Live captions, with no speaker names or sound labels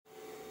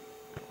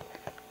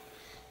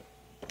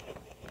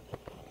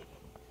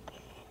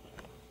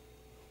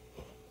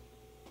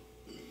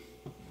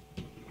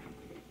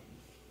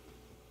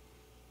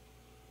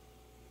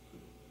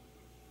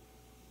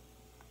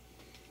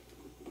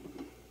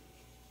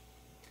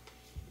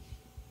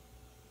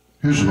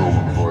Here's an old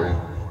one for you.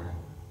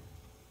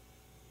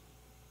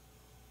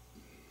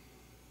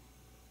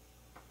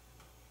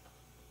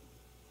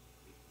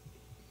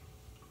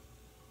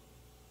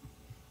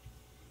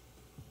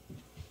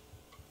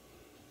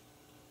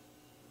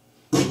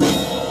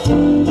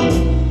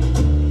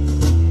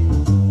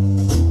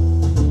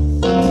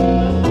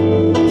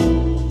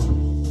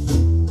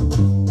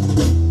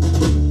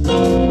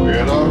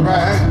 Well,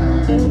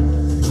 alright,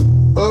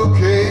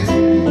 okay,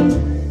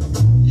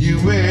 you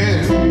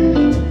win.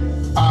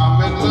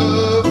 I'm in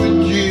love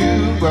with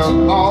you.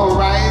 Well,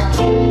 alright,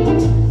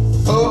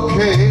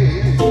 okay,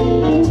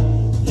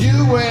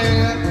 you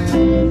win.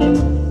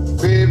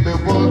 Baby,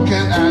 what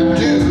can I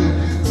do?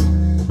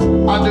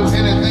 I'll do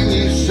anything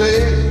you say.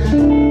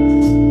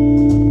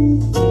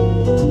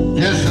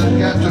 Yes, it's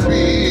got to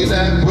be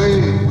that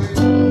way.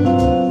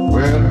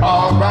 Well,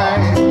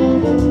 alright,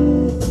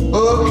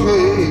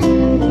 okay,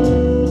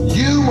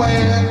 you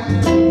win.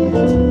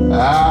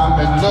 I'm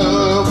in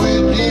love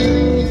with you.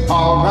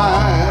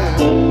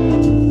 Alright,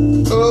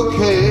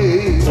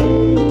 okay,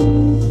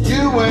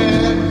 you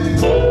win.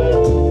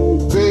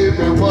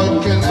 Baby, what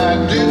can I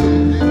do?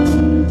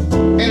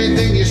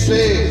 Anything you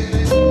say,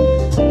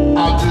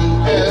 I'll do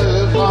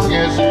as long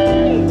as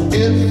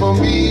it's for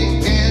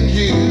me and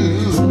you.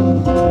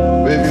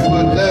 Baby,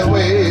 put that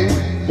way.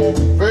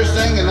 First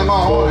thing in the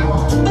morning,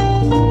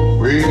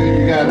 well,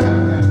 you gotta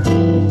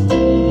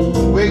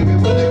wake me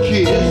with a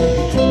kiss.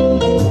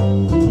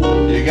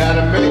 You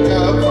gotta make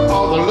up for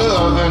all the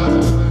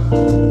loving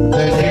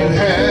that you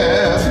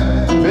have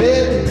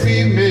made me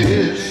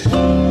miss.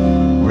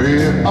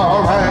 Well,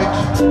 alright,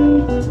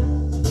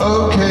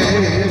 okay,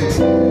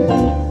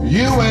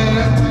 you win.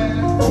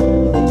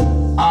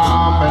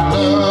 I'm in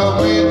love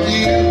with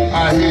you. I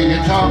hear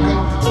you talking.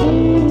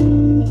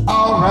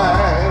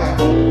 Alright,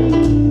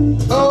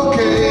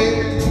 okay,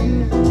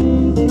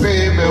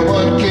 baby,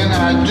 what can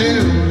I do?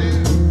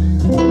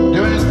 Do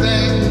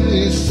anything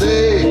you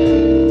say.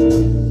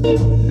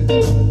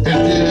 It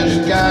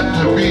just got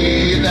to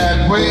be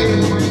that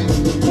way.